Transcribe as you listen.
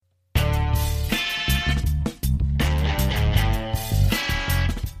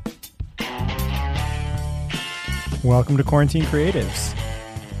Welcome to Quarantine Creatives.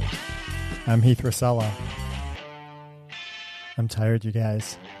 I'm Heath Rosella. I'm tired, you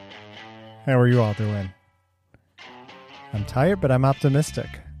guys. How are you all doing? I'm tired, but I'm optimistic.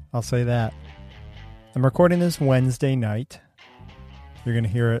 I'll say that. I'm recording this Wednesday night. You're going to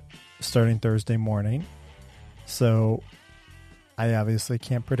hear it starting Thursday morning. So I obviously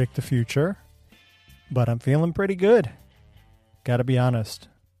can't predict the future, but I'm feeling pretty good. Gotta be honest.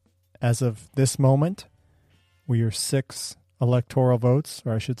 As of this moment, we are 6 electoral votes,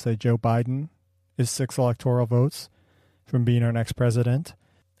 or I should say Joe Biden is 6 electoral votes from being our next president.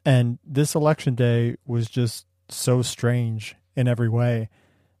 And this election day was just so strange in every way.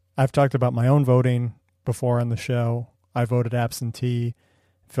 I've talked about my own voting before on the show. I voted absentee,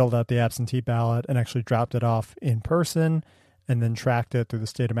 filled out the absentee ballot, and actually dropped it off in person, and then tracked it through the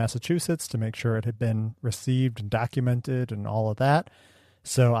state of Massachusetts to make sure it had been received and documented and all of that.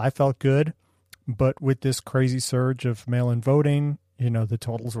 So I felt good. But with this crazy surge of mail-in voting, the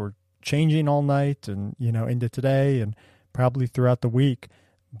totals were changing all night and, into today and probably throughout the week.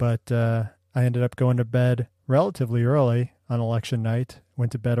 But I ended up going to bed relatively early on election night,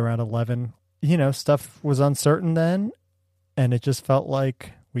 went to bed around 11. Stuff was uncertain then, and it just felt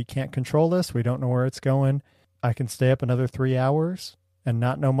like we can't control this. We don't know where it's going. I can stay up another 3 hours and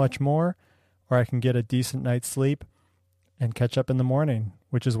not know much more, or I can get a decent night's sleep and catch up in the morning,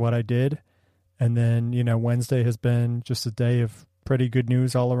 which is what I did. And then, Wednesday has been just a day of pretty good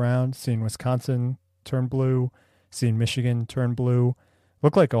news all around, seeing Wisconsin turn blue, seeing Michigan turn blue.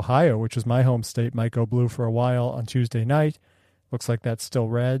 Looked like Ohio, which was my home state, might go blue for a while on Tuesday night. Looks like that's still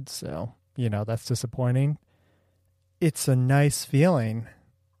red, so, that's disappointing. It's a nice feeling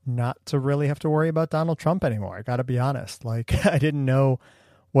not to really have to worry about Donald Trump anymore. I got to be honest. I didn't know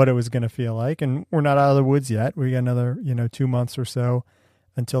what it was going to feel like, and we're not out of the woods yet. We got another, 2 months or so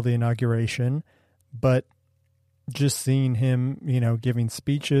until the inauguration, but just seeing him, giving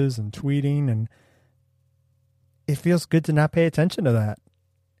speeches and tweeting, and it feels good to not pay attention to that.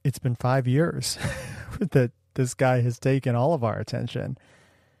 It's been 5 years that this guy has taken all of our attention.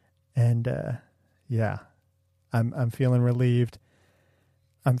 And, I'm feeling relieved.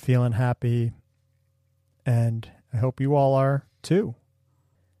 I'm feeling happy, and I hope you all are too.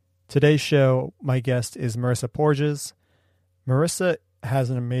 Today's show, my guest is Marissa Porges. Marissa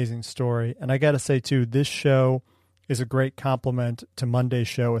has an amazing story, and I got to say too, this show is a great complement to Monday's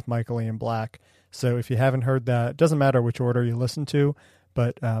show with Michael Ian Black. So if you haven't heard that, it doesn't matter which order you listen to,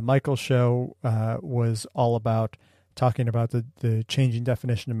 but Michael's show was all about talking about the changing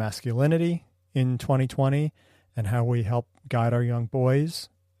definition of masculinity in 2020 and how we help guide our young boys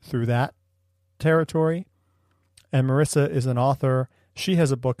through that territory. And Marissa is an author. She has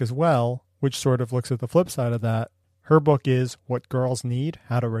a book as well, which sort of looks at the flip side of that. Her book is What Girls Need: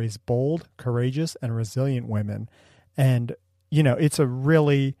 How to Raise Bold, Courageous, and Resilient Women. And, it's a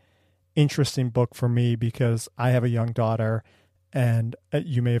really interesting book for me because I have a young daughter, and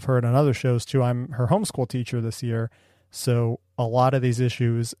you may have heard on other shows too, I'm her homeschool teacher this year. So a lot of these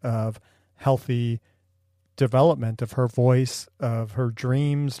issues of healthy development of her voice, of her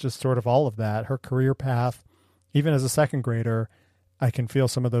dreams, just sort of all of that, her career path, even as a second grader, I can feel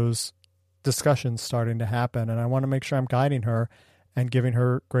some of those discussions starting to happen, and I want to make sure I'm guiding her and giving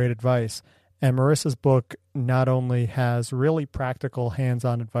her great advice. And Marissa's book not only has really practical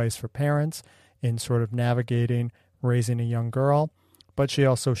hands-on advice for parents in sort of navigating raising a young girl, but she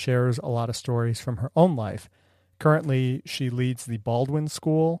also shares a lot of stories from her own life. Currently, she leads the Baldwin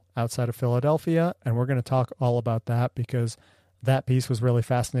School outside of Philadelphia, and we're going to talk all about that because that piece was really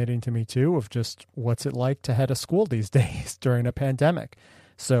fascinating to me too, of just what's it like to head a school these days during a pandemic.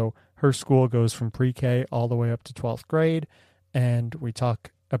 So her school goes from pre-K all the way up to 12th grade, and we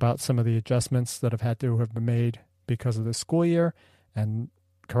talk about some of the adjustments that have had to have been made because of the school year and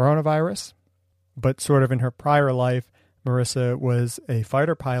coronavirus. But sort of in her prior life, Marissa was a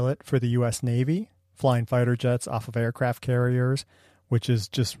fighter pilot for the U.S. Navy, flying fighter jets off of aircraft carriers, which is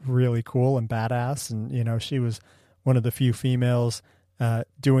just really cool and badass. And, she was one of the few females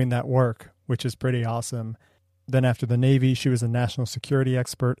doing that work, which is pretty awesome. Then after the Navy, she was a national security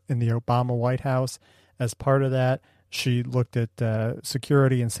expert in the Obama White House. As part of that, she looked at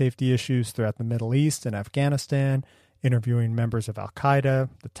security and safety issues throughout the Middle East and Afghanistan, interviewing members of Al-Qaeda,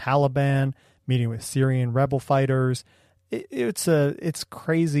 the Taliban, meeting with Syrian rebel fighters. It's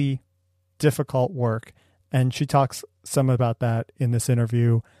crazy, difficult work. And she talks some about that in this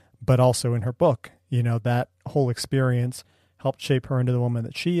interview, but also in her book. That whole experience helped shape her into the woman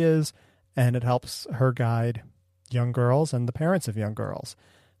that she is, and it helps her guide young girls and the parents of young girls.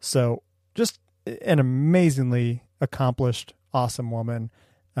 So just an amazingly accomplished, awesome woman.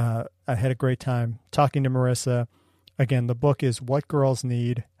 I had a great time talking to Marissa. Again, the book is What Girls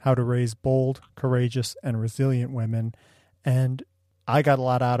Need, How to Raise Bold, Courageous, and Resilient Women. And I got a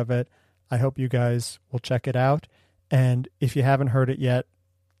lot out of it. I hope you guys will check it out. And if you haven't heard it yet,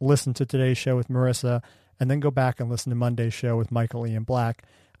 listen to today's show with Marissa and then go back and listen to Monday's show with Michael Ian Black.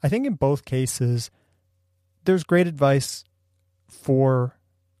 I think in both cases, there's great advice for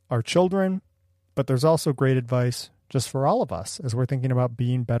our children, but there's also great advice just for all of us as we're thinking about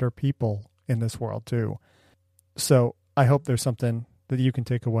being better people in this world too. So I hope there's something that you can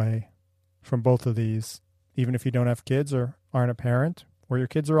take away from both of these, even if you don't have kids or aren't a parent, or your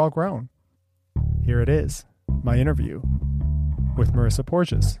kids are all grown. Here it is, my interview with Marissa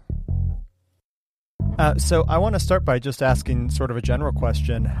Porges. So I want to start by just asking sort of a general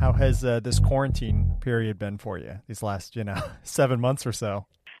question. How has this quarantine period been for you these last, 7 months or so?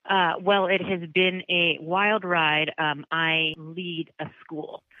 Well, it has been a wild ride. I lead a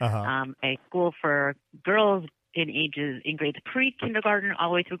school, a school for girls in grades pre-kindergarten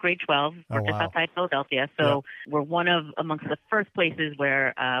all the way through grade 12. We're just outside Philadelphia. So we're one of amongst the first places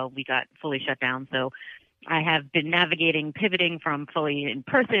where we got fully shut down. So I have been pivoting from fully in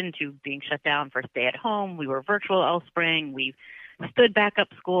person to being shut down for stay at home. We were virtual all spring. We've stood back up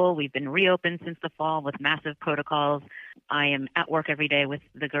school. We've been reopened since the fall with massive protocols. I am at work every day with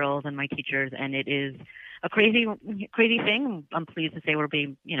the girls and my teachers, and it is a crazy thing. I'm pleased to say we're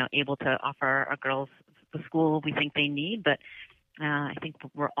being, able to offer our girls the school we think they need, but I think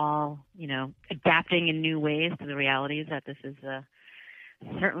we're all, adapting in new ways to the realities that this is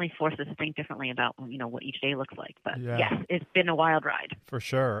certainly forced us to think differently about, what each day looks like. But yes, it's been a wild ride. For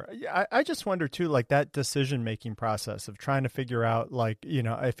sure. I just wonder too, like that decision-making process of trying to figure out,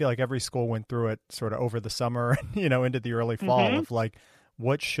 I feel like every school went through it sort of over the summer, into the early fall of like,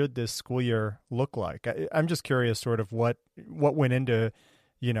 what should this school year look like? I'm just curious sort of what went into,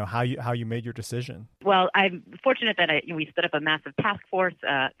 how you made your decision. Well, I'm fortunate that we stood up a massive task force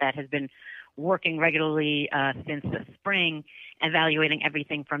that has been working regularly since the spring, evaluating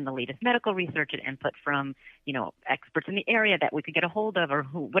everything from the latest medical research and input from, experts in the area that we could get a hold of, or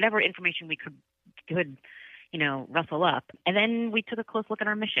whatever information we could rustle up. And then we took a close look at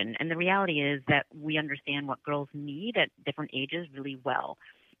our mission. And the reality is that we understand what girls need at different ages really well.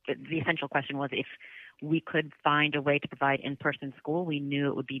 The essential question was, if we could find a way to provide in-person school, we knew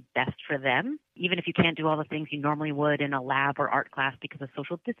it would be best for them. Even if you can't do all the things you normally would in a lab or art class because of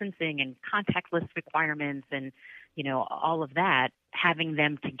social distancing and contact list requirements and, all of that, having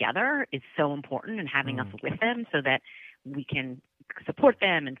them together is so important, and having us with them so that we can support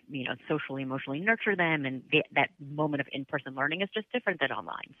them and, socially, emotionally nurture them. And that moment of in-person learning is just different than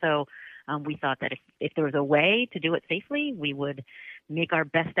online. So we thought that if there was a way to do it safely, we would make our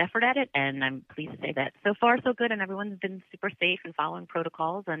best effort at it. And I'm pleased to say that so far so good, and everyone's been super safe and following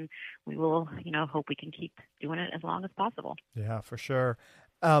protocols, and we will, hope we can keep doing it as long as possible. Yeah, for sure.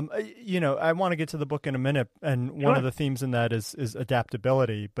 I want to get to the book in a minute, and one of the themes in that is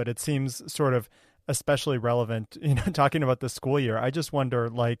adaptability, but it seems sort of especially relevant, talking about the school year. I just wonder,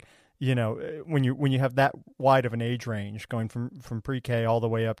 when you have that wide of an age range, going from pre-K all the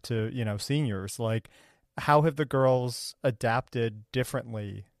way up to, seniors, how have the girls adapted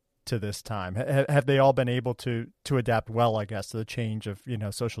differently to this time? Have they all been able to adapt well, I guess, to the change of,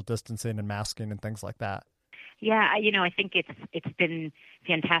 social distancing and masking and things like that? Yeah, I think it's been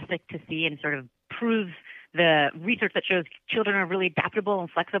fantastic to see and sort of prove the research that shows children are really adaptable and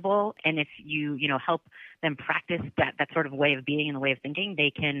flexible. And if you help them practice that sort of way of being and the way of thinking,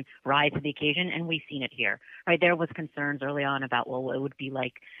 they can rise to the occasion. And we've seen it here, right? There was concerns early on about, well, it would be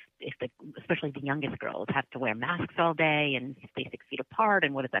like if especially the youngest girls have to wear masks all day and stay 6 feet apart,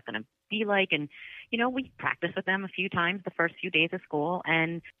 and what is that going to be like? And, we practiced with them a few times the first few days of school,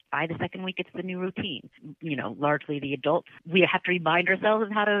 and by the second week, it's the new routine. Largely the adults, we have to remind ourselves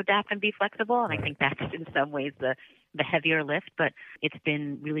of how to adapt and be flexible, and I think that's in some ways the heavier lift, but it's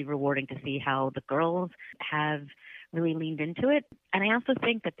been really rewarding to see how the girls have really leaned into it. And I also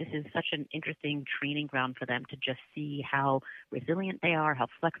think that this is such an interesting training ground for them to just see how resilient they are, how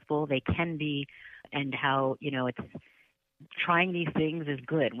flexible they can be, and how, it's trying these things is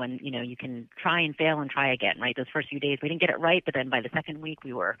good when, you can try and fail and try again, right? Those first few days, we didn't get it right, but then by the second week,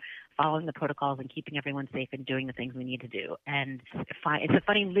 we were following the protocols and keeping everyone safe and doing the things we need to do. And it's a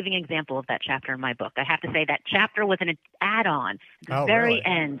funny living example of that chapter in my book. I have to say that chapter was an add-on. At the very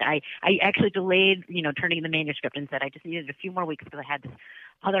end, I actually delayed, turning in the manuscript and said I just needed a few more weeks because I had this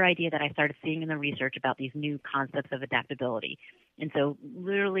other idea that I started seeing in the research about these new concepts of adaptability. And so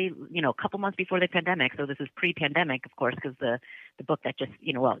literally, a couple months before the pandemic, so this is pre-pandemic, of course, because the book that just,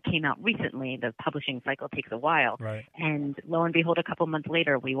 it came out recently, the publishing cycle takes a while. Right. And lo and behold, a couple months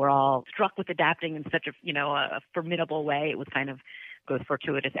later, we were all struck with adapting in such a formidable way. It was kind of both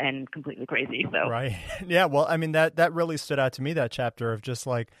fortuitous and completely crazy. So Right. Yeah. Well, I mean, that really stood out to me, that chapter of just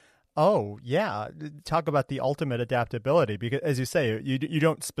like, oh, yeah, talk about the ultimate adaptability, because as you say, you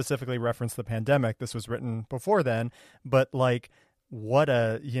don't specifically reference the pandemic. This was written before then, but like what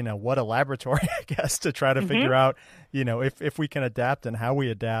a laboratory, I guess, to try to figure out, if we can adapt and how we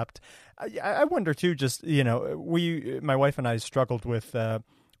adapt. I wonder too, just, my wife and I struggled with the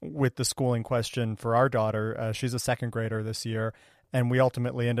schooling question for our daughter. She's a second grader this year, and we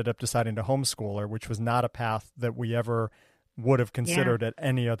ultimately ended up deciding to homeschool her, which was not a path that we ever would have considered at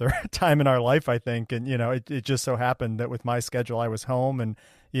any other time in our life, I think. And, it just so happened that with my schedule, I was home and,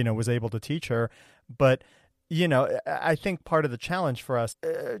 was able to teach her. But, I think part of the challenge for us,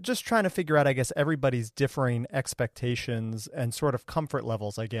 just trying to figure out, I guess, everybody's differing expectations and sort of comfort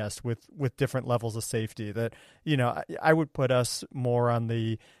levels, I guess, with different levels of safety. That, I would put us more on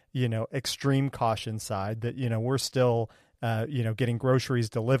the, extreme caution side, that, we're still getting groceries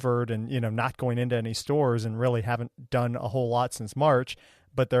delivered and, not going into any stores, and really haven't done a whole lot since March.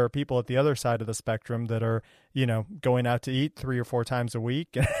 But there are people at the other side of the spectrum that are, going out to eat 3 or 4 times a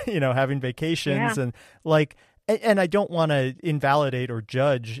week, having vacations and like, and I don't want to invalidate or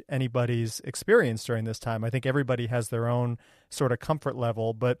judge anybody's experience during this time. I think everybody has their own sort of comfort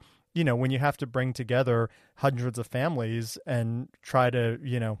level, but when you have to bring together hundreds of families and try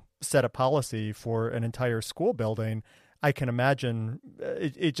to, set a policy for an entire school building, I can imagine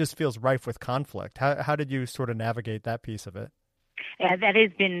it just feels rife with conflict. How did you sort of navigate that piece of it? Yeah, that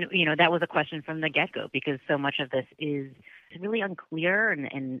has been, that was a question from the get-go, because so much of this is really unclear,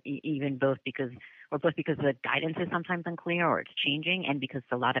 and even both because the guidance is sometimes unclear or it's changing, and because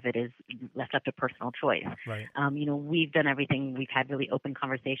a lot of it is left up to personal choice. Right. We've done everything. We've had really open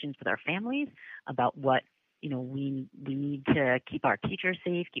conversations with our families about what we need to keep our teachers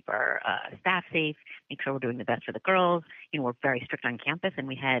safe, keep our staff safe, make sure we're doing the best for the girls. We're very strict on campus, and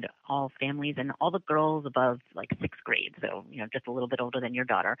we had all families and all the girls above like 6th grade, so just a little bit older than your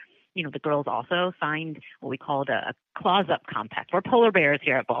daughter. The girls also signed what we called a claws up compact. We're polar bears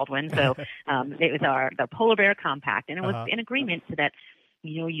here at Baldwin, so it was the polar bear compact, and it was an agreement so that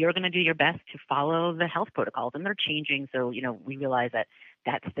you're going to do your best to follow the health protocols, and they're changing. So we realize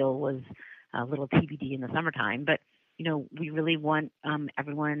that still was a little TBD in the summertime, but we really want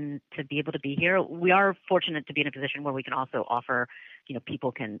everyone to be able to be here. We are fortunate to be in a position where we can also offer,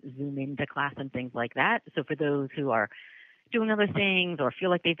 people can Zoom into class and things like that. So for those who are doing other things or feel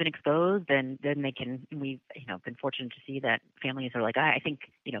like they've been exposed, then they can. We've been fortunate to see that families are like, I think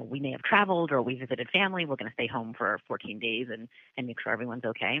we may have traveled or we visited family. We're going to stay home for 14 days and make sure everyone's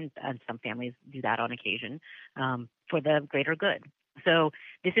okay. And some families do that on occasion for the greater good. So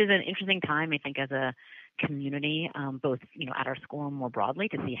this is an interesting time, I think, as a community, both, at our school and more broadly,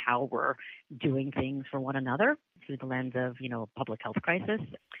 to see how we're doing things for one another through the lens of, public health crisis.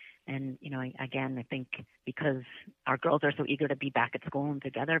 And, again, I think because our girls are so eager to be back at school and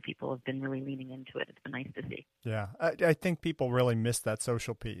together, people have been really leaning into it. It's been nice to see. Yeah. I think people really missed that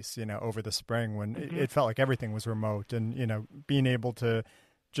social piece, over the spring when it felt like everything was remote, and, being able to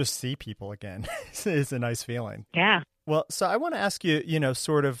just see people again is a nice feeling. Yeah. Well, so I want to ask you,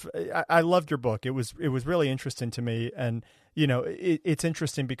 sort of, I loved your book. It was really interesting to me. And, it's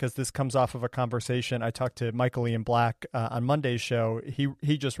interesting because this comes off of a conversation. I talked to Michael Ian Black on Monday's show.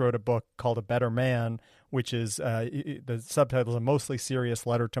 He just wrote a book called A Better Man, which is the subtitle is A Mostly Serious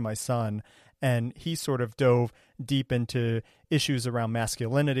Letter to My Son. And he sort of dove deep into issues around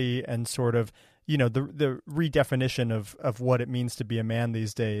masculinity and sort of, the redefinition of what it means to be a man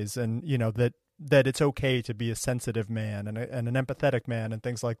these days. And, that it's okay to be a sensitive man and an empathetic man and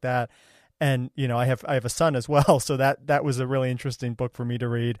things like that. And, I have a son as well. So that was a really interesting book for me to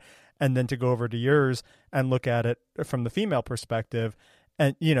read. And then to go over to yours and look at it from the female perspective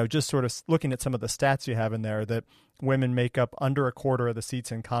and, just sort of looking at some of the stats you have in there, that women make up under a quarter of the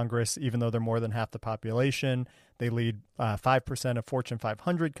seats in Congress, even though they're more than half the population. They lead 5% of Fortune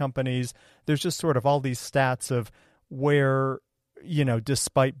 500 companies. There's just sort of all these stats of where,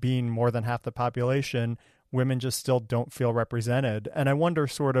 despite being more than half the population, women just still don't feel represented. And I wonder,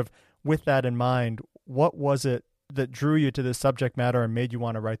 sort of with that in mind, what was it that drew you to this subject matter and made you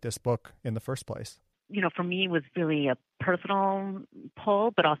want to write this book in the first place? For me, it was really a personal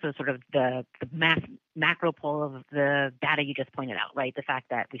pull, but also sort of the macro pull of the data you just pointed out, right? The fact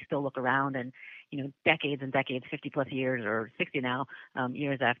that we still look around and, decades and decades, 50 plus years or 60 now,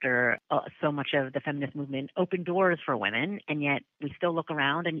 years after so much of the feminist movement opened doors for women, and yet we still look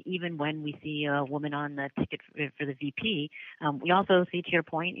around, and even when we see a woman on the ticket for the VP, we also see, to your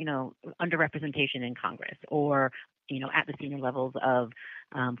point, underrepresentation in Congress or at the senior levels of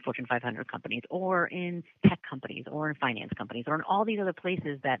Fortune 500 companies or in tech companies or in finance companies or in all these other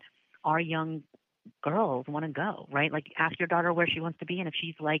places that our young girls want to go, right? Like ask your daughter where she wants to be. And if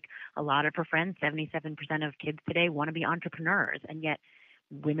she's like a lot of her friends, 77% of kids today want to be entrepreneurs. And yet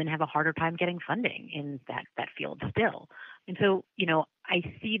women have a harder time getting funding in that field still. And so, I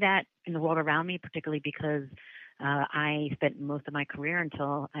see that in the world around me, particularly because I spent most of my career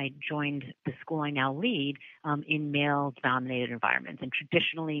until I joined the school I now lead in male-dominated environments and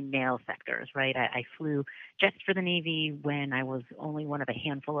traditionally male sectors, right? I flew jets for the Navy when I was only one of a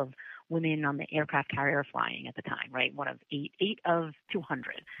handful of women on the aircraft carrier flying at the time, right? One of eight of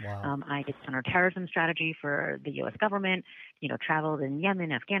 200. Wow. I did counterterrorism strategy for the U.S. government, traveled in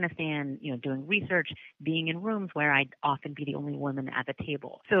Yemen, Afghanistan, doing research, being in rooms where I'd often be the only woman at the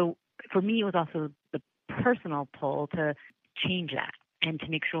table. So for me, it was also the personal pull to change that and to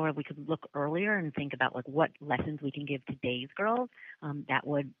make sure we could look earlier and think about like what lessons we can give today's girls that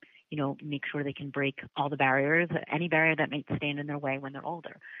would, make sure they can break all the barriers, any barrier that might stand in their way when they're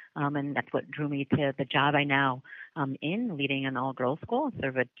older. And that's what drew me to the job I now in leading an all-girls school,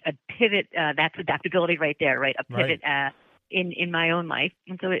 sort of a pivot. That's adaptability right there, right? A pivot in my own life.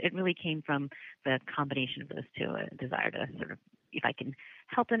 And so it really came from the combination of those two, a desire to sort of, if I can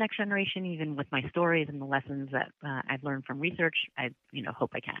help the next generation, even with my stories and the lessons that I've learned from research, I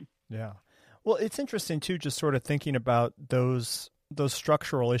hope I can. Yeah. Well, it's interesting too, just sort of thinking about those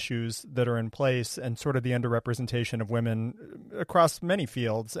structural issues that are in place and sort of the underrepresentation of women across many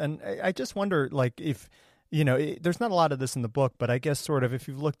fields. And I just wonder, like, if, there's not a lot of this in the book, but I guess sort of if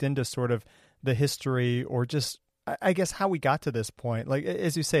you've looked into sort of the history or just, I guess, how we got to this point. Like,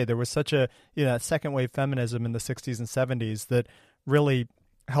 as you say, there was such a, second wave feminism in the 60s and 70s that really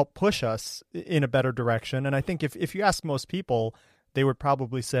helped push us in a better direction. And I think if you ask most people, they would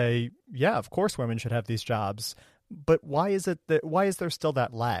probably say, yeah, of course women should have these jobs. But why is there still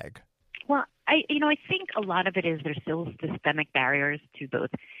that lag? Well, I think a lot of it is there's still systemic barriers to both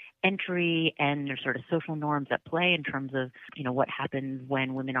entry and there's sort of social norms at play in terms of, what happens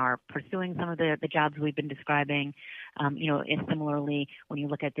when women are pursuing some of the jobs we've been describing. And similarly, when you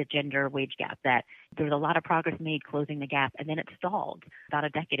look at the gender wage gap, that there was a lot of progress made closing the gap, and then it stalled about a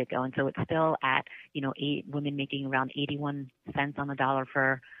decade ago. And so it's still at, women making around 81 cents on the dollar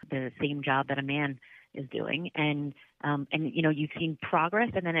for the same job that a man is doing. And you've seen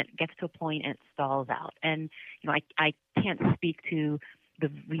progress, and then it gets to a point and it stalls out. And, I can't speak to the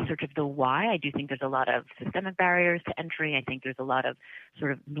research of the why. I do think there's a lot of systemic barriers to entry. I think there's a lot of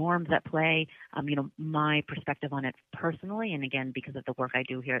sort of norms at play. My perspective on it personally, and again, because of the work I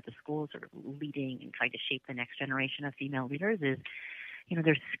do here at the school, sort of leading and trying to shape the next generation of female leaders is,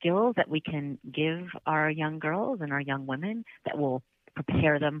 there's skills that we can give our young girls and our young women that will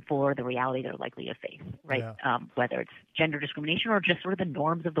prepare them for the reality they're likely to face, right? Yeah. Whether it's gender discrimination or just sort of the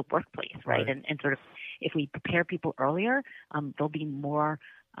norms of the workplace, right? And sort of if we prepare people earlier, they'll be more,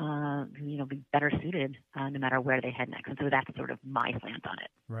 be better suited no matter where they head next. And so that's sort of my slant on it.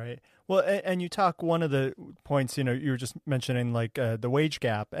 Right. Well, and you talk, one of the points, you were just mentioning like the wage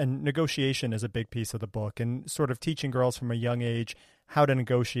gap, and negotiation is a big piece of the book, and sort of teaching girls from a young age how to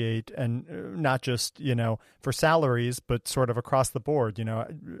negotiate, and not just, for salaries, but sort of across the board,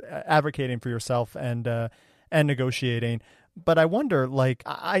 advocating for yourself and negotiating. But I wonder, like,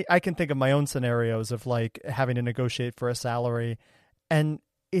 I can think of my own scenarios of like having to negotiate for a salary, and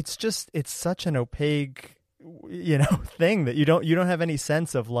it's such an opaque, thing that you don't have any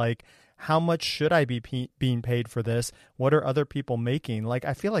sense of like, how much should I be being paid for this? What are other people making? Like,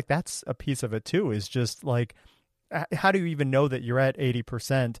 I feel like that's a piece of it too, is just like, how do you even know that you're at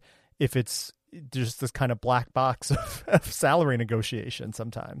 80% if it's just this kind of black box of salary negotiation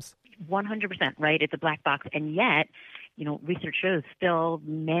sometimes? 100%, right? It's a black box. And yet, research shows still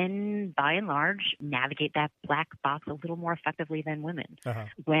men, by and large, navigate that black box a little more effectively than women. Uh-huh.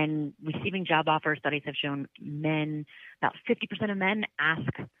 When receiving job offers, studies have shown about 50% of men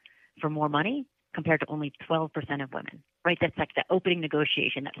ask for more money compared to only 12% of women, right? That's like the opening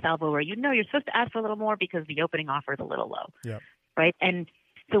negotiation, that salvo where you're supposed to ask for a little more because the opening offer is a little low, yep. Right? And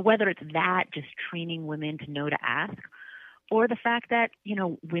so whether it's that, just training women to know to ask, or the fact that,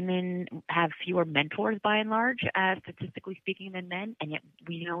 women have fewer mentors by and large, statistically speaking, than men, and yet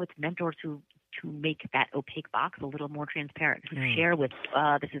we know it's mentors who to make that opaque box a little more transparent, to share with,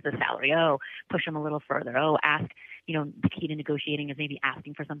 this is the salary. Oh, push them a little further. Oh, ask, the key to negotiating is maybe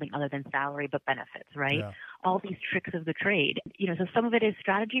asking for something other than salary, but benefits, right? Yeah. All these tricks of the trade. So some of it is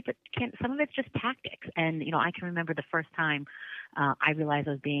strategy, but some of it's just tactics. And, I can remember the first time I realized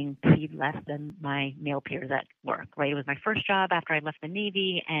I was being paid less than my male peers at work, right? It was my first job after I left the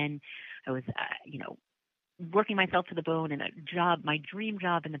Navy, and I was, working myself to the bone in a job, my dream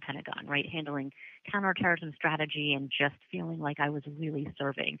job in the Pentagon, right? Handling counterterrorism strategy and just feeling like I was really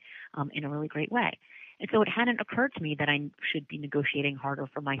serving in a really great way. And so it hadn't occurred to me that I should be negotiating harder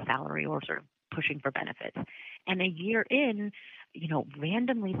for my salary or sort of pushing for benefits. And a year in,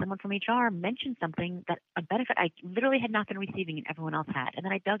 randomly someone from HR mentioned something, that a benefit I literally had not been receiving and everyone else had. And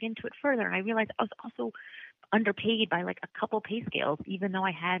then I dug into it further and I realized I was also underpaid by like a couple pay scales, even though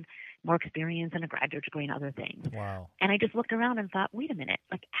I had more experience and a graduate degree and other things. Wow. And I just looked around and thought, wait a minute,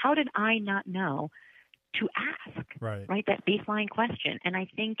 like how did I not know to ask, right? That baseline question. And I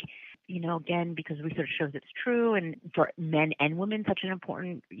think, again, because research shows it's true, and for men and women, such an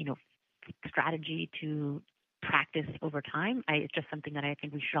important, strategy to practice over time. It's just something that I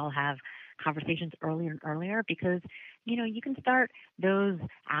think we should all have conversations earlier and earlier, because, you can start those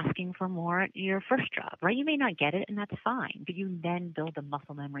asking for more at your first job, right? You may not get it, and that's fine, but you then build a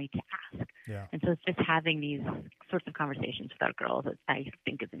muscle memory to ask. Yeah. And so it's just having these sorts of conversations with our girls that I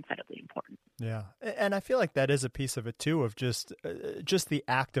think is incredibly important. Yeah. And I feel like that is a piece of it too, of just the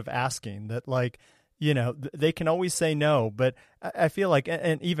act of asking, that like, they can always say no, but I feel like,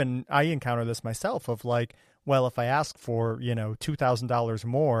 and even I encounter this myself, of like, well, if I ask for, $2,000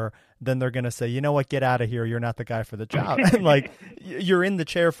 more, then they're going to say, you know what, get out of here. You're not the guy for the job. And like, you're in the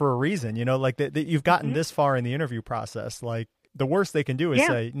chair for a reason, like you've gotten this far in the interview process. Like the worst they can do is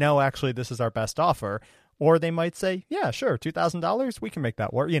say, no, actually, this is our best offer. Or they might say, yeah, sure, $2,000, we can make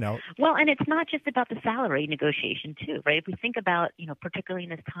that work, Well, and it's not just about the salary negotiation, too, right? If we think about, particularly in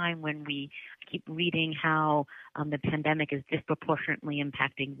this time when we keep reading how the pandemic is disproportionately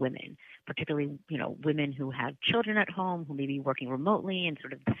impacting women, particularly, women who have children at home, who may be working remotely, and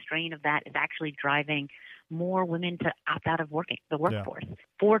sort of the strain of that is actually driving more women to opt out of the workforce. Yeah.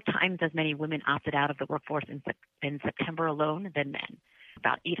 4 times as many women opted out of the workforce in September alone than men.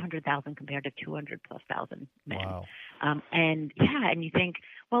 About 800,000 compared to 200,000+ men. Wow. And you think,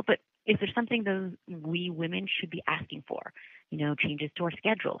 well, but is there something those we women should be asking for? Changes to our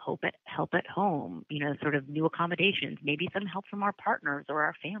schedule, help at home, sort of new accommodations, maybe some help from our partners or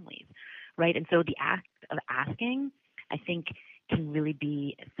our families, right? And so the act of asking, I think, can really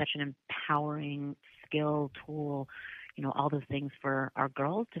be such an empowering skill, tool, all those things for our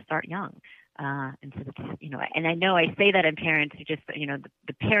girls to start young. And so, and I know I say that in parents who just,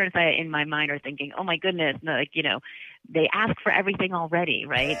 the parents in my mind are thinking, oh my goodness, no, like, they ask for everything already,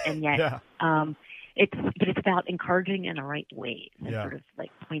 right? And yet, it's about encouraging in the right ways and sort of like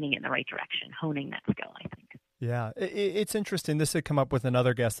pointing it in the right direction, honing that skill, I think. Yeah, it's interesting. This had come up with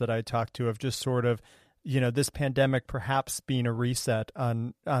another guest that I talked to, of just sort of, this pandemic perhaps being a reset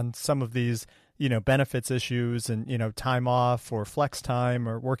on some of these, benefits issues and, time off or flex time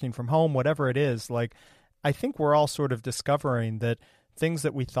or working from home, whatever it is. Like, I think we're all sort of discovering that things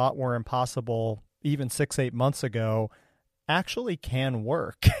that we thought were impossible even 6-8 months ago actually can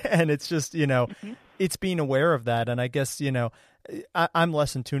work. And it's just, it's being aware of that. And I guess, I'm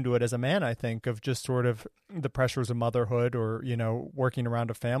less in tune to it as a man, I think, of just sort of the pressures of motherhood or, working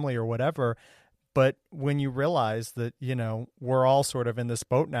around a family or whatever. But when you realize that, we're all sort of in this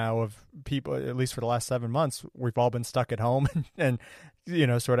boat now of people, at least for the last 7 months, we've all been stuck at home and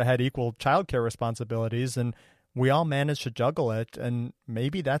sort of had equal childcare responsibilities, and we all managed to juggle it. And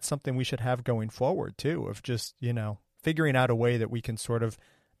maybe that's something we should have going forward too, of just, figuring out a way that we can sort of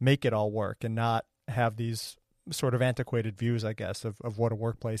make it all work and not have these sort of antiquated views, I guess, of what a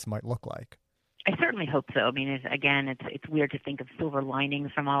workplace might look like. I certainly hope so. I mean, it's weird to think of silver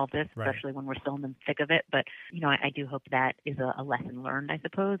linings from all of this, especially when we're still in the thick of it. But, I do hope that is a lesson learned, I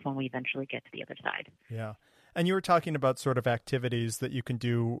suppose, when we eventually get to the other side. Yeah. And you were talking about sort of activities that you can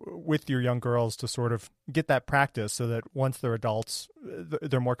do with your young girls to sort of get that practice so that once they're adults,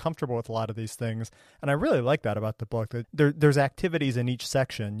 they're more comfortable with a lot of these things. And I really like that about the book, that there's activities in each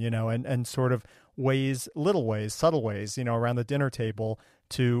section, and sort of ways, little ways, subtle ways, around the dinner table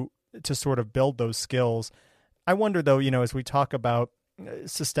to sort of build those skills. I wonder, though, as we talk about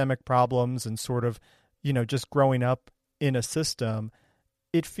systemic problems and sort of, just growing up in a system,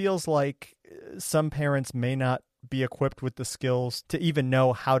 it feels like some parents may not be equipped with the skills to even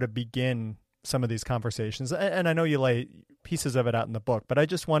know how to begin some of these conversations. And I know you lay pieces of it out in the book, but I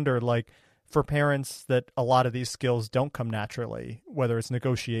just wonder, like, for parents that a lot of these skills don't come naturally, whether it's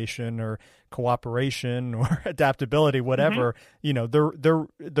negotiation or cooperation or adaptability, whatever,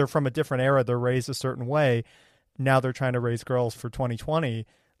 they're from a different era. They're raised a certain way. Now they're trying to raise girls for 2020.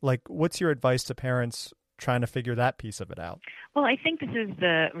 Like, what's your advice to parents trying to figure that piece of it out? Well, I think this is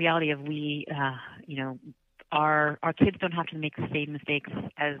the reality of our kids don't have to make the same mistakes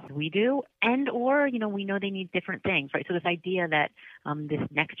as we do, or we know they need different things, right? So this idea that this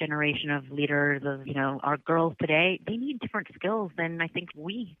next generation of leaders of our girls today, they need different skills than I think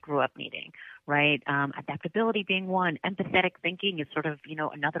we grew up needing, right? Adaptability being one, empathetic thinking is sort of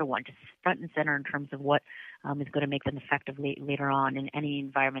another one, just front and center in terms of what is going to make them effective later on in any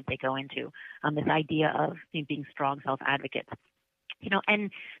environment they go into. This idea of being strong self-advocates. And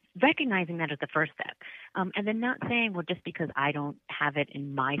recognizing that as the first step. And then not saying, well, just because I don't have it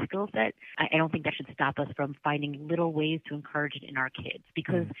in my skill set, I don't think that should stop us from finding little ways to encourage it in our kids.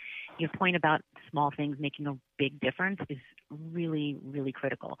 Because your point about small things making a big difference is really, really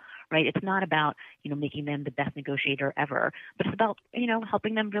critical, right? It's not about, making them the best negotiator ever, but it's about,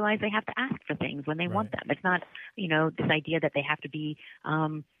 helping them realize they have to ask for things when they want them. It's not, this idea that they have to be,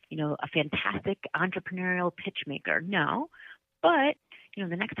 a fantastic entrepreneurial pitch maker. No. But,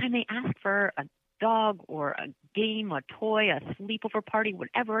 the next time they ask for a dog or a game, a toy, a sleepover party,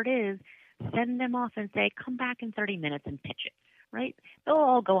 whatever it is, send them off and say, come back in 30 minutes and pitch it, right? They'll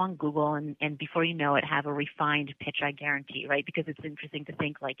all go on Google and before you know it, have a refined pitch, I guarantee, right? Because it's interesting to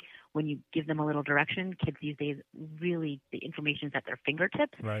think, like, when you give them a little direction, kids these days, really, the information is at their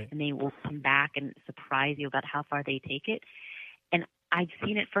fingertips, and they will come back and surprise you about how far they take it. And I've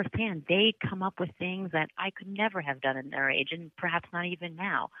seen it firsthand. They come up with things that I could never have done in their age, and perhaps not even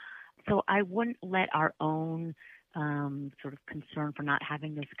now. So I wouldn't let our own sort of concern for not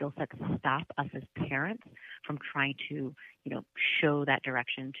having those skill sets stop us as parents from trying to, show that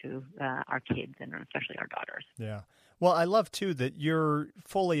direction to our kids and especially our daughters. Yeah. Well, I love, too, that you're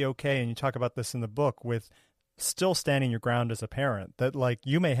fully okay, and you talk about this in the book, with still standing your ground as a parent, that like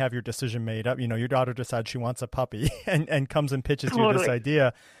you may have your decision made up, your daughter decides she wants a puppy and comes and pitches you this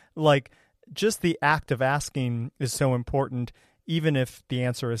idea. Like, just the act of asking is so important, even if the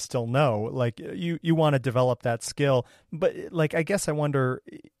answer is still no. Like, you want to develop that skill, but like, I guess I wonder,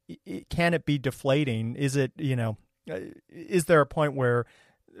 can it be deflating? Is it, is there a point where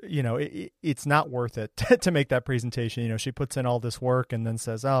it's not worth it to make that presentation? She puts in all this work and then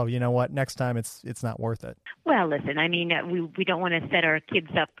says, oh, you know what, next time it's not worth it. Well, listen, I mean, we don't want to set our kids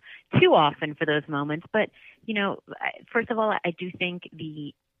up too often for those moments. But, first of all, I do think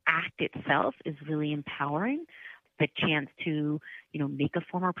the act itself is really empowering. The chance to, make a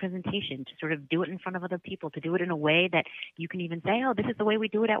formal presentation, to sort of do it in front of other people, to do it in a way that you can even say, oh, this is the way we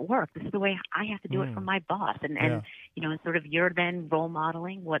do it at work. This is the way I have to do it for my boss. And sort of you're then role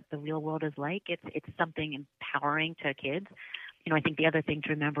modeling what the real world is like. It's something empowering to kids. I think the other thing to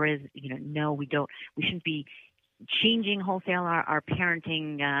remember is, no, we shouldn't be changing wholesale our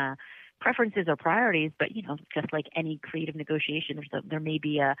parenting preferences or priorities, but just like any creative negotiation, there may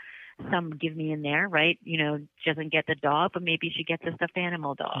be some give me in there, right? She doesn't get the dog, but maybe she gets a stuffed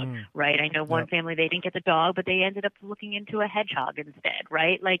animal dog, right? I know one family, they didn't get the dog, but they ended up looking into a hedgehog instead,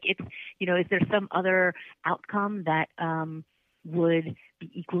 right? Like, it's, is there some other outcome that would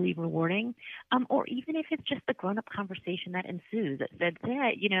be equally rewarding? Or even if it's just the grown-up conversation that ensues that said, yeah,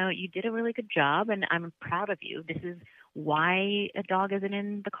 you did a really good job and I'm proud of you. This is why a dog isn't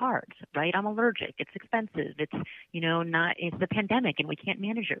in the cards, right? I'm allergic. It's expensive. It's, it's the pandemic and we can't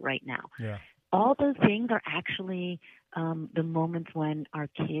manage it right now. Yeah. All those things are actually the moments when our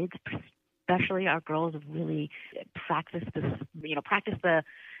kids, especially our girls, really practice this, practice the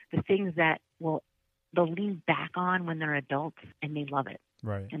things that they'll lean back on when they're adults, and they love it.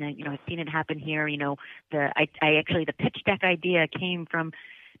 Right. And then, I've seen it happen here. The pitch deck idea came from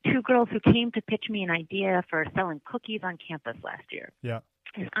two girls who came to pitch me an idea for selling cookies on campus last year. Yeah.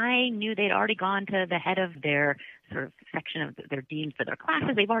 And I knew they'd already gone to the head of their sort of section of their dean for their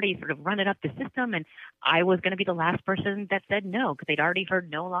classes. They've already sort of run it up the system, and I was going to be the last person that said no, because they'd already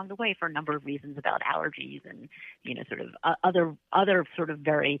heard no along the way for a number of reasons about allergies and, sort of other sort of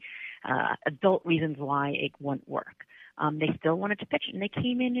very adult reasons why it wouldn't work. They still wanted to pitch it, and they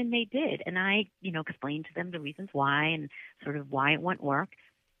came in and they did. And I, explained to them the reasons why and sort of why it wouldn't work.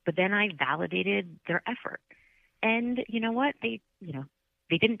 But then I validated their effort. And you know what? They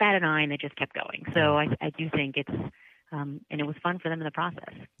didn't bat an eye, and they just kept going. So I do think it's, and it was fun for them in the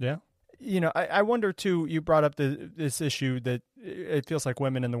process. Yeah. I wonder, too, you brought up this issue that it feels like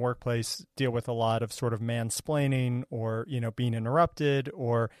women in the workplace deal with a lot of sort of mansplaining or, being interrupted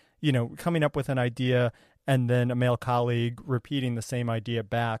or, coming up with an idea and then a male colleague repeating the same idea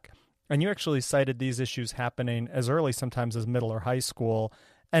back. And you actually cited these issues happening as early sometimes as middle or high school.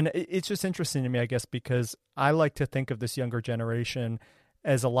 And it's just interesting to me, I guess, because I like to think of this younger generation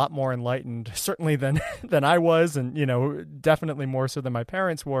as a lot more enlightened, certainly than I was, and, definitely more so than my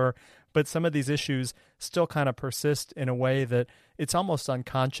parents were. But some of these issues still kind of persist in a way that it's almost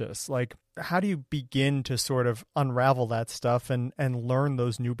unconscious. Like, how do you begin to sort of unravel that stuff and learn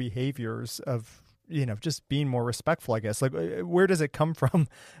those new behaviors of, just being more respectful, I guess? Like, where does it come from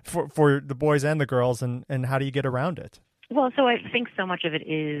for the boys and the girls, and how do you get around it? Well, so I think so much of it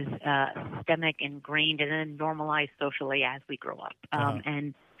is systemic, ingrained, and then normalized socially as we grow up.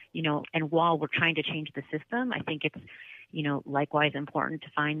 And while we're trying to change the system, I think it's, likewise important to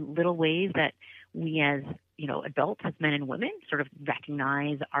find little ways that we as, adults, as men and women, sort of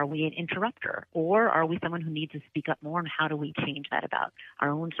recognize, are we an interrupter, or are we someone who needs to speak up more, and how do we change that about our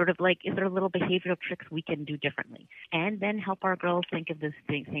own sort of is there little behavioral tricks we can do differently? And then help our girls think of those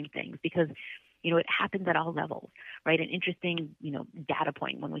same things, because it happens at all levels, right? An interesting, data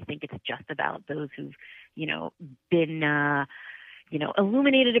point when we think it's just about those who've, been,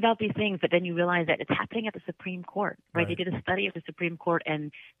 illuminated about these things, but then you realize that it's happening at the Supreme Court, right? They did a study of the Supreme Court,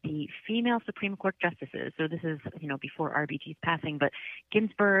 and the female Supreme Court justices, so this is, before RBG's passing, but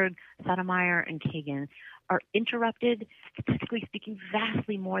Ginsburg, Sotomayor, and Kagan are interrupted, statistically speaking,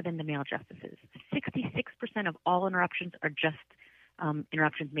 vastly more than the male justices. 66% of all interruptions are just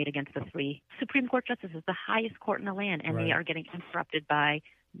interruptions made against the three Supreme Court justices, the highest court in the land, and they are getting interrupted by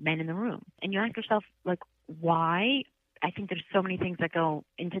men in the room. And you ask yourself, why? I think there's so many things that go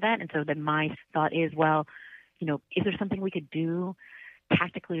into that. And so then my thought is, well, is there something we could do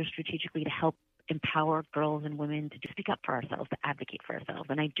tactically or strategically to help empower girls and women to just speak up for ourselves, to advocate for ourselves?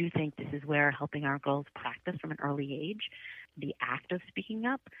 And I do think this is where helping our girls practice from an early age the act of speaking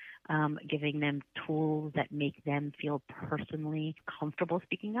up, giving them tools that make them feel personally comfortable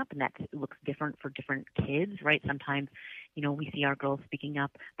speaking up. And that looks different for different kids, right? Sometimes, we see our girls speaking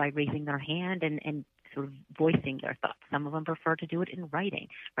up by raising their hand and sort of voicing their thoughts. Some of them prefer to do it in writing.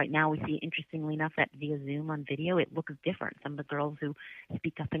 Right now we see, interestingly enough, that via Zoom on video, it looks different. Some of the girls who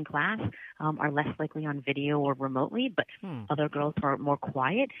speak up in class are less likely on video or remotely, but other girls who are more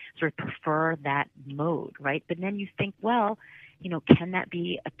quiet sort of prefer that mode, right? But then you think, well, can that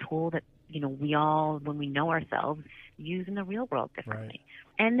be a tool that, we all, when we know ourselves, use in the real world differently? Right.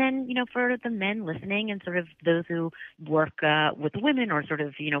 And then, for the men listening and sort of those who work with women or sort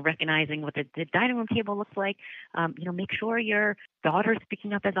of, recognizing what the dining room table looks like, make sure your daughter's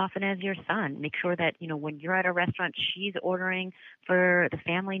speaking up as often as your son. Make sure that, when you're at a restaurant, she's ordering for the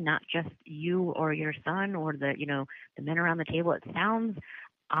family, not just you or your son or the men around the table. It sounds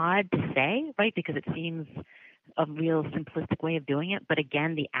odd to say, right? Because it seems a real simplistic way of doing it. But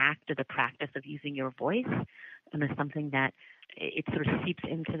again, the act or the practice of using your voice is something that it sort of seeps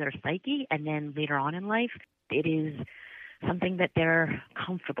into their psyche. And then later on in life, it is something that they're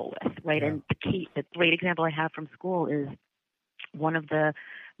comfortable with, right? Yeah. And the great example I have from school is one of the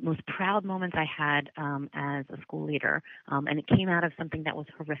most proud moments I had as a school leader, and it came out of something that was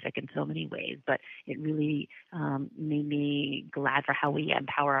horrific in so many ways, but it really made me glad for how we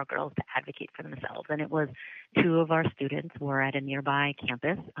empower our girls to advocate for themselves. And it was two of our students were at a nearby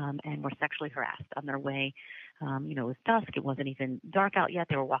campus and were sexually harassed on their way. It was dusk. It wasn't even dark out yet.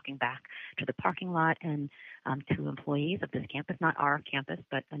 They were walking back to the parking lot, and two employees of this campus, not our campus,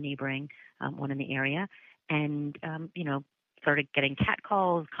 but a neighboring one in the area, and, started getting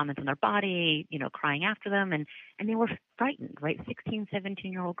catcalls, comments on their body, crying after them. And they were frightened, right? 16,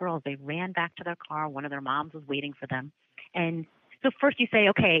 17-year-old girls. They ran back to their car. One of their moms was waiting for them. And so first you say,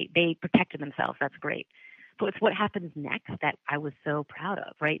 okay, they protected themselves. That's great. But it's what happens next that I was so proud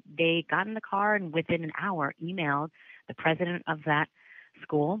of, right? They got in the car and within an hour emailed the president of that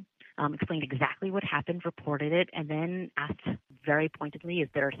school, explained exactly what happened, reported it, and then asked very pointedly, is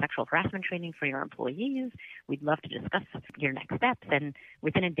there sexual harassment training for your employees? We'd love to discuss your next steps. And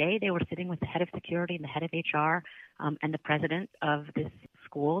within a day, they were sitting with the head of security and the head of HR and the president of this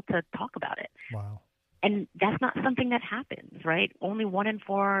school to talk about it. Wow. And that's not something that happens, right? Only 1 in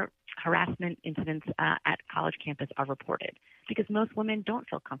 4 harassment incidents at college campus are reported because most women don't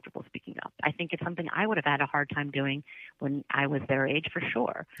feel comfortable speaking up. I think it's something I would have had a hard time doing when I was their age, for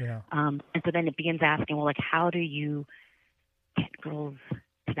sure. Yeah. And so then it begins asking, well, how do you get girls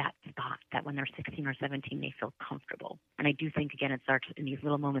to that spot that when they're 16 or 17, they feel comfortable? And I do think, again, it starts in these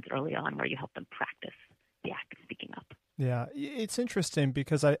little moments early on where you help them practice the act of speaking up. Yeah, it's interesting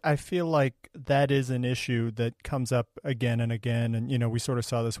because I feel like that is an issue that comes up again and again. And, we sort of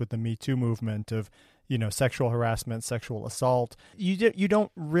saw this with the Me Too movement of, sexual harassment, sexual assault. You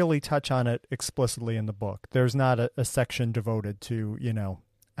don't really touch on it explicitly in the book. There's not a section devoted to,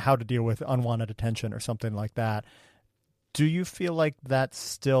 how to deal with unwanted attention or something like that. Do you feel like that's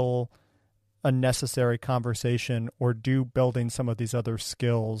still a necessary conversation, or do building some of these other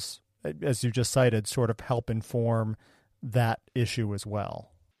skills, as you just cited, sort of help inform that issue as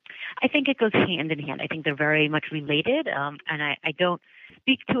well? I think it goes hand in hand. I think they're very much related, and I don't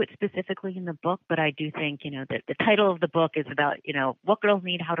speak to it specifically in the book, but I do think, that the title of the book is about, what girls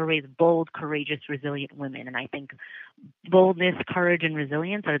need, how to raise bold, courageous, resilient women. And I think boldness, courage, and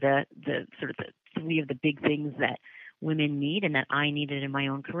resilience are the sort of the three of the big things that women need and that I needed in my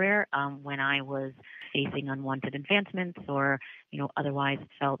own career when I was facing unwanted advancements or, otherwise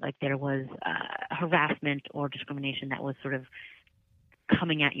felt like there was harassment or discrimination that was sort of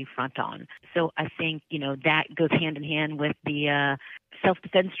coming at you front on. So I think, that goes hand in hand with the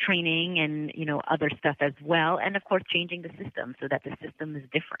self-defense training and, other stuff as well. And of course, changing the system so that the system is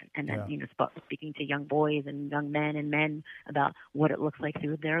different. And then, speaking to young boys and young men and men about what it looks like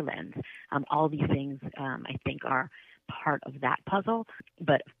through their lens. All these things, I think, are part of that puzzle.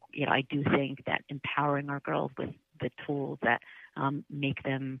 But, I do think that empowering our girls with the tools that make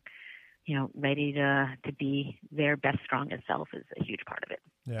them ready to be their best, strongest self is a huge part of it.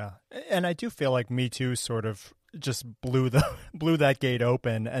 Yeah. And I do feel like Me Too sort of just blew that gate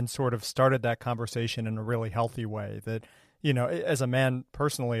open and sort of started that conversation in a really healthy way that, as a man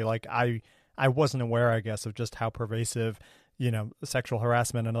personally, like I wasn't aware, I guess, of just how pervasive, sexual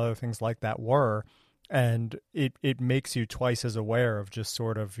harassment and other things like that were. And it makes you twice as aware of just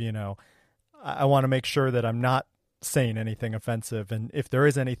sort of, I want to make sure that I'm not saying anything offensive, and if there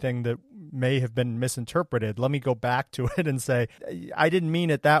is anything that may have been misinterpreted, let me go back to it and say I didn't mean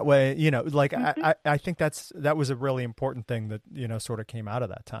it that way. I think that was a really important thing that sort of came out of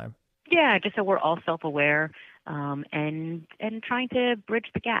that time. Yeah, just so we're all self-aware and trying to bridge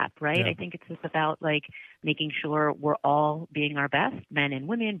the gap, right? Yeah. I think it's just about like making sure we're all being our best, men and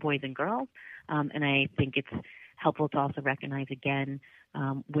women, boys and girls, and I think it's helpful to also recognize again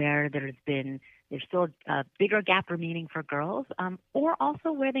where there's still a bigger gap remaining for girls, or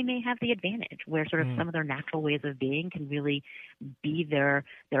also where they may have the advantage, where sort of some of their natural ways of being can really be their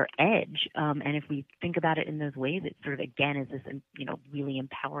edge. And if we think about it in those ways, it sort of, again, is this, really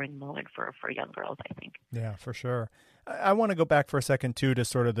empowering moment for young girls, I think. Yeah, for sure. I want to go back for a second, too, to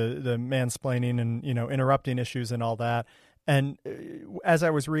sort of the mansplaining and, interrupting issues and all that. And as I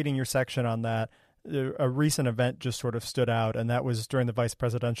was reading your section on that, a recent event just sort of stood out, and that was during the vice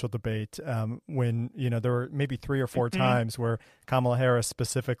presidential debate when, there were maybe 3 or 4 times where Kamala Harris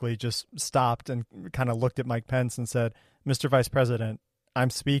specifically just stopped and kind of looked at Mike Pence and said, "Mr. Vice President, I'm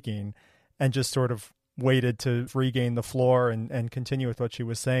speaking," and just sort of waited to regain the floor and continue with what she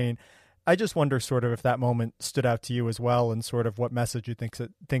was saying. I just wonder sort of if that moment stood out to you as well, and sort of what message you think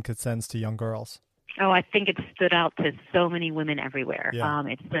it sends to young girls. Oh, I think it stood out to so many women everywhere. Yeah.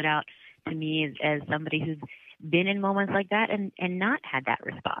 It stood out to me as somebody who's been in moments like that and not had that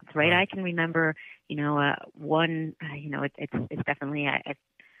response, right? I can remember, one, it's definitely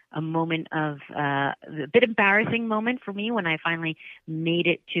a moment of a bit embarrassing moment for me when I finally made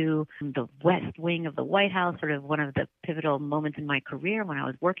it to the West Wing of the White House, sort of one of the pivotal moments in my career when I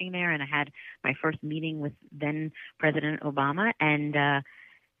was working there, and I had my first meeting with then President Obama,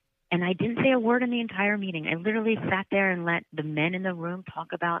 and I didn't say a word in the entire meeting. I literally sat there and let the men in the room talk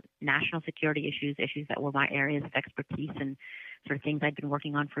about national security issues that were my areas of expertise and sort of things I'd been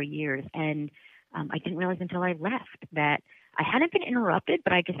working on for years. And I didn't realize until I left that I hadn't been interrupted,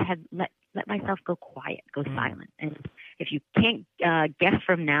 but I just had let myself go quiet, go silent. And if you can't guess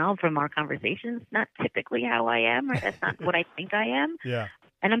from our conversations, not typically how I am, right? That's not what I think I am. Yeah.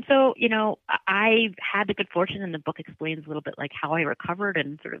 And I'm so, I had the good fortune, and the book explains a little bit like how I recovered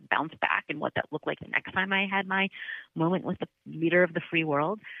and sort of bounced back and what that looked like the next time I had my moment with the leader of the free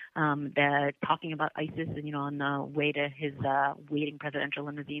world, talking about ISIS and, on the way to his waiting presidential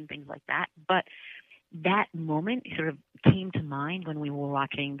limousine, things like that. But that moment sort of came to mind when we were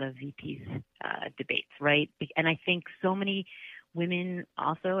watching the VP's debates, right? And I think so many women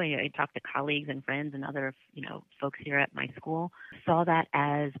also, I talked to colleagues and friends and other, folks here at my school, saw that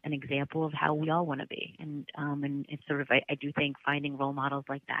as an example of how we all want to be. And it's sort of, I do think finding role models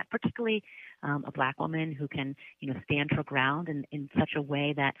like that, particularly a Black woman who can, stand her ground in such a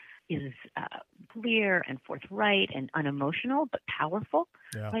way that is clear and forthright and unemotional, but powerful,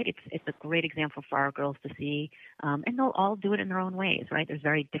 right? It's a great example for our girls to see. And they'll all do it in their own ways, right? There's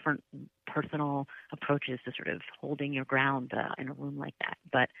very different personal approaches to sort of holding your ground in a room like that.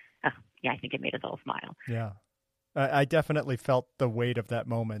 But I think it made us all smile. Yeah. I definitely felt the weight of that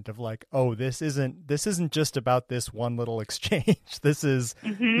moment of like, oh, this isn't just about this one little exchange. This is,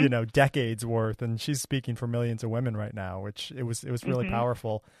 decades worth. And she's speaking for millions of women right now, which it was really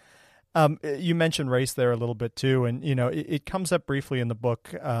powerful. You mentioned race there a little bit too, and it comes up briefly in the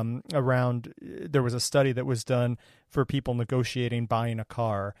book around. There was a study that was done for people negotiating buying a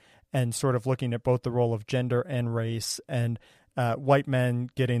car, and sort of looking at both the role of gender and race, and white men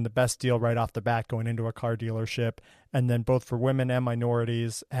getting the best deal right off the bat going into a car dealership, and then both for women and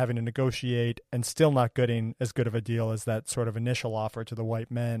minorities having to negotiate and still not getting as good of a deal as that sort of initial offer to the white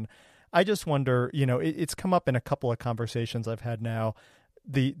men. I just wonder, it's come up in a couple of conversations I've had now.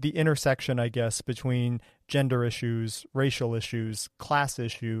 The intersection, I guess, between gender issues, racial issues, class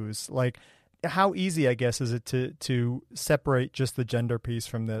issues, like how easy, I guess, is it to separate just the gender piece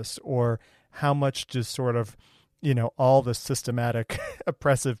from this, or how much just sort of, all the systematic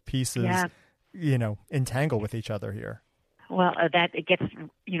oppressive pieces, entangle with each other here? Well, that it gets,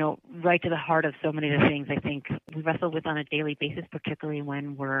 right to the heart of so many of the things I think we wrestle with on a daily basis, particularly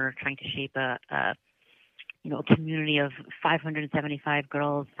when we're trying to shape a community of 575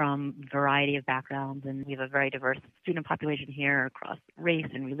 girls from a variety of backgrounds, and we have a very diverse student population here across race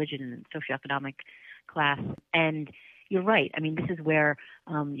and religion and socioeconomic class. And you're right. I mean, this is where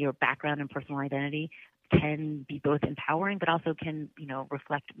your background and personal identity can be both empowering, but also can,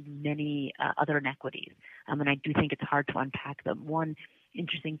 reflect many other inequities. And I do think it's hard to unpack them. One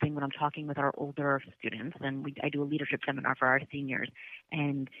interesting thing when I'm talking with our older students, and I do a leadership seminar for our seniors,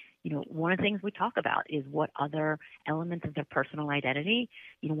 and one of the things we talk about is what other elements of their personal identity,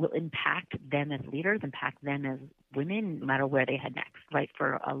 will impact them as leaders, impact them as women, no matter where they head next, right?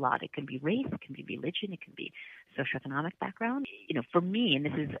 For a lot, it can be race, it can be religion, it can be socioeconomic background. For me, and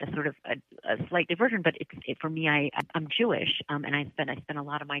this is a sort of a slight diversion, but for me, I'm Jewish, and I spend a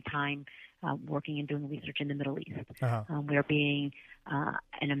lot of my time working and doing research in the Middle East, where being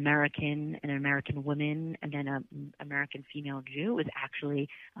an American woman and then an American female Jew is actually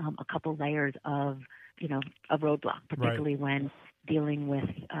a couple layers of a roadblock, particularly when dealing with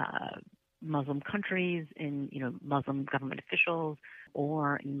Muslim countries and Muslim government officials,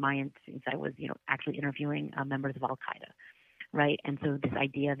 or in my instance, I was actually interviewing members of Al Qaeda, right? And so this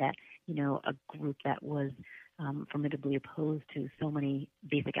idea that a group that was formidably opposed to so many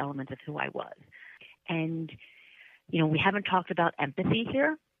basic elements of who I was, and we haven't talked about empathy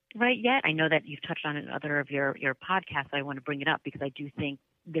here, right, yet. I know that you've touched on it in other of your podcasts. I want to bring it up because I do think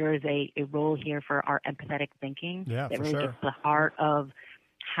there is a role here for our empathetic thinking that really gets to the heart of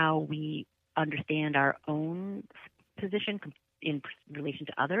how we understand our own position in relation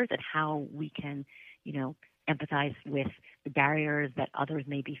to others, and how we can, empathize with the barriers that others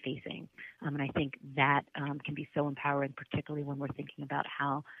may be facing. And I think that can be so empowering, particularly when we're thinking about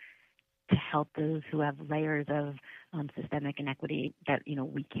how to help those who have layers of systemic inequity that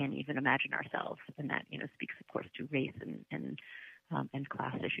we can't even imagine ourselves, and that speaks, of course, to race and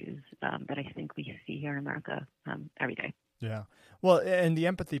class issues that I think we see here in America every day. Yeah. Well, and the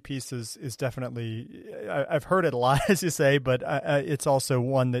empathy piece is definitely, I've heard it a lot, as you say, but it's also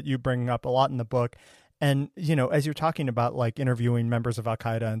one that you bring up a lot in the book. And, as you're talking about like interviewing members of Al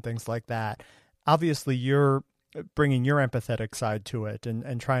Qaeda and things like that, obviously you're bringing your empathetic side to it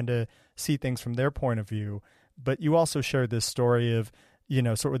and trying to see things from their point of view. But you also shared this story of,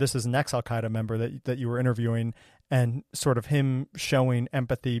 sort of this is an ex-Al Qaeda member that you were interviewing, and sort of him showing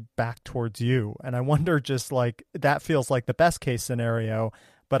empathy back towards you. And I wonder, just like, that feels like the best case scenario,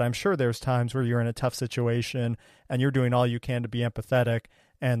 but I'm sure there's times where you're in a tough situation and you're doing all you can to be empathetic,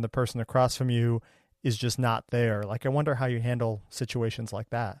 and the person across from you is just not there. Like, I wonder how you handle situations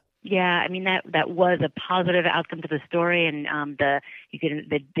like that. Yeah, I mean, that was a positive outcome to the story, and the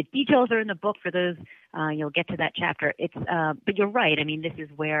details are in the book for those. You'll get to that chapter. But you're right. I mean, this is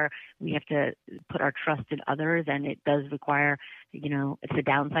where we have to put our trust in others, and it does require, it's the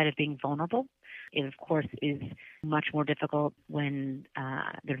downside of being vulnerable. It, of course, is much more difficult when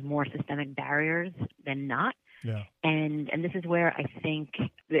there's more systemic barriers than not. Yeah. And this is where I think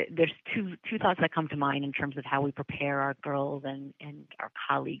there's two thoughts that come to mind in terms of how we prepare our girls and our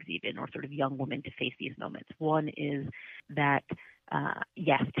colleagues even, or sort of young women, to face these moments. One is that,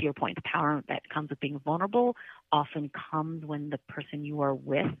 yes, to your point, the power that comes with being vulnerable often comes when the person you are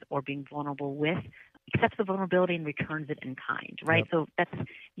with or being vulnerable with accepts the vulnerability and returns it in kind, right? Yep. So that's,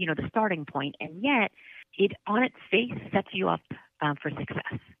 the starting point. And yet it on its face sets you up for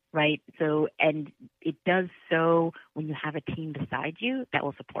success. Right. So, and it does so when you have a team beside you that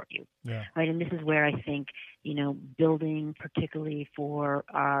will support you. Yeah. Right. And this is where I think, building particularly for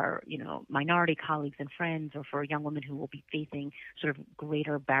our, minority colleagues and friends, or for young women who will be facing sort of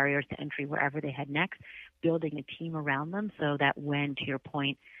greater barriers to entry wherever they head next, building a team around them so that when, to your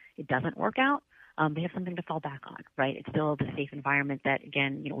point, it doesn't work out, they have something to fall back on, right? It's still the safe environment that,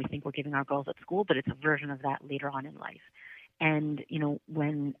 again, we think we're giving our girls at school, but it's a version of that later on in life. And,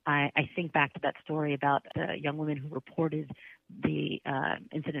 when I think back to that story about the young woman who reported the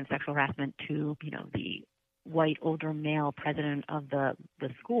incident of sexual harassment to, the white older male president of the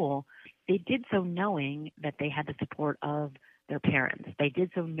school, they did so knowing that they had the support of their parents. They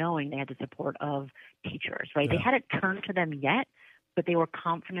did so knowing they had the support of teachers, right? Yeah. They hadn't turned to them yet, but they were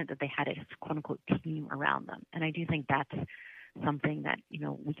confident that they had a quote-unquote team around them. And I do think that's something that,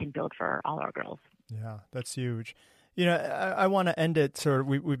 we can build for all our girls. Yeah, that's huge. I want to end it sort of,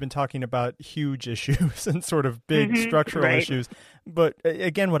 we've been talking about huge issues and sort of big structural right. issues. But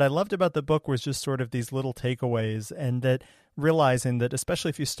again, what I loved about the book was just sort of these little takeaways, and that realizing that, especially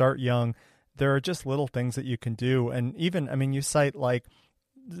if you start young, there are just little things that you can do. And even, you cite like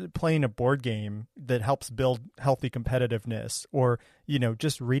playing a board game that helps build healthy competitiveness, or,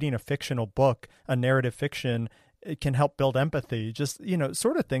 just reading a fictional book, a narrative fiction, it can help build empathy, just,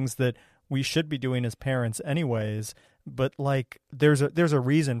 sort of things that we should be doing as parents anyways, but like there's a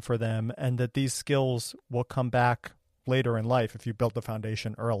reason for them, and that these skills will come back later in life if you build the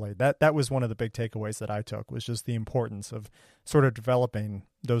foundation early. That was one of the big takeaways that I took, was just the importance of sort of developing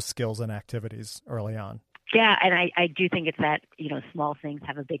those skills and activities early on. Yeah, and I do think it's that, small things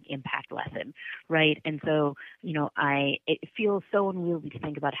have a big impact lesson, right? And so, it feels so unwieldy to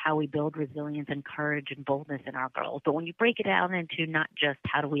think about how we build resilience and courage and boldness in our girls. But when you break it down into not just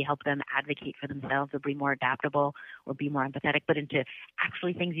how do we help them advocate for themselves or be more adaptable or be more empathetic, but into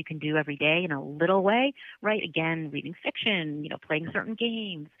actually things you can do every day in a little way, right? Again, reading fiction, playing certain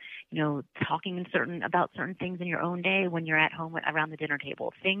games, talking about certain things in your own day when you're at home around the dinner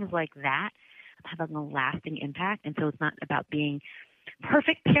table, things like that have a lasting impact. And so it's not about being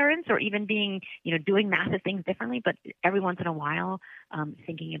perfect parents or even being, doing massive things differently, but every once in a while,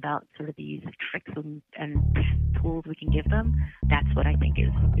 thinking about sort of these tricks and tools we can give them. That's what I think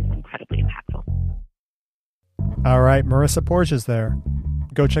is incredibly impactful. All right, Marissa Porges there.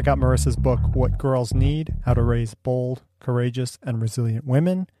 Go check out Marissa's book, What Girls Need: How to Raise Bold, Courageous, and Resilient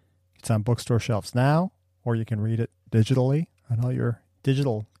Women. It's on bookstore shelves now, or you can read it digitally on all your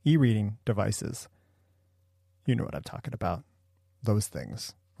digital e-reading devices. You know what I'm talking about. Those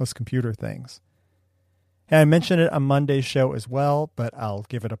things. Those computer things. And I mentioned it on Monday's show as well, but I'll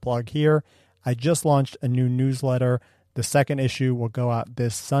give it a plug here. I just launched a new newsletter. The second issue will go out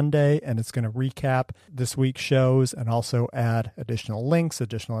this Sunday, and it's going to recap this week's shows and also add additional links,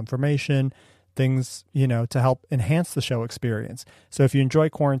 additional information, things, to help enhance the show experience. So if you enjoy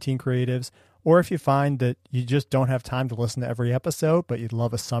Quarantine Creatives, or if you find that you just don't have time to listen to every episode, but you'd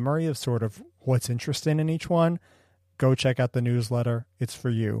love a summary of sort of what's interesting in each one, go check out the newsletter. It's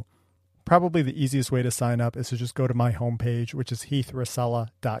for you. Probably the easiest way to sign up is to just go to my homepage, which is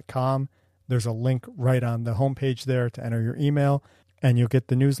heathrasella.com. There's a link right on the homepage there to enter your email, and you'll get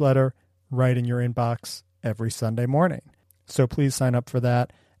the newsletter right in your inbox every Sunday morning. So please sign up for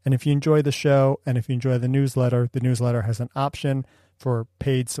that. And if you enjoy the show and if you enjoy the newsletter has an option for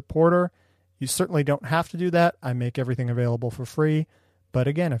paid supporter. You certainly don't have to do that. I make everything available for free. But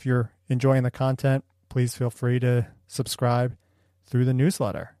again, if you're enjoying the content, please feel free to subscribe through the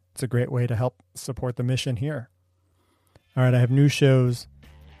newsletter. It's a great way to help support the mission here. All right, I have new shows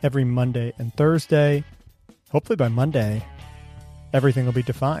every Monday and Thursday. Hopefully by Monday, everything will be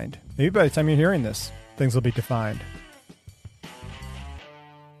defined. Maybe by the time you're hearing this, things will be defined.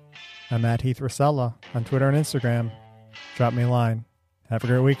 I'm at Heath Rasella on Twitter and Instagram. Drop me a line. Have a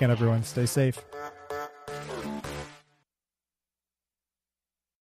great weekend, everyone. Stay safe.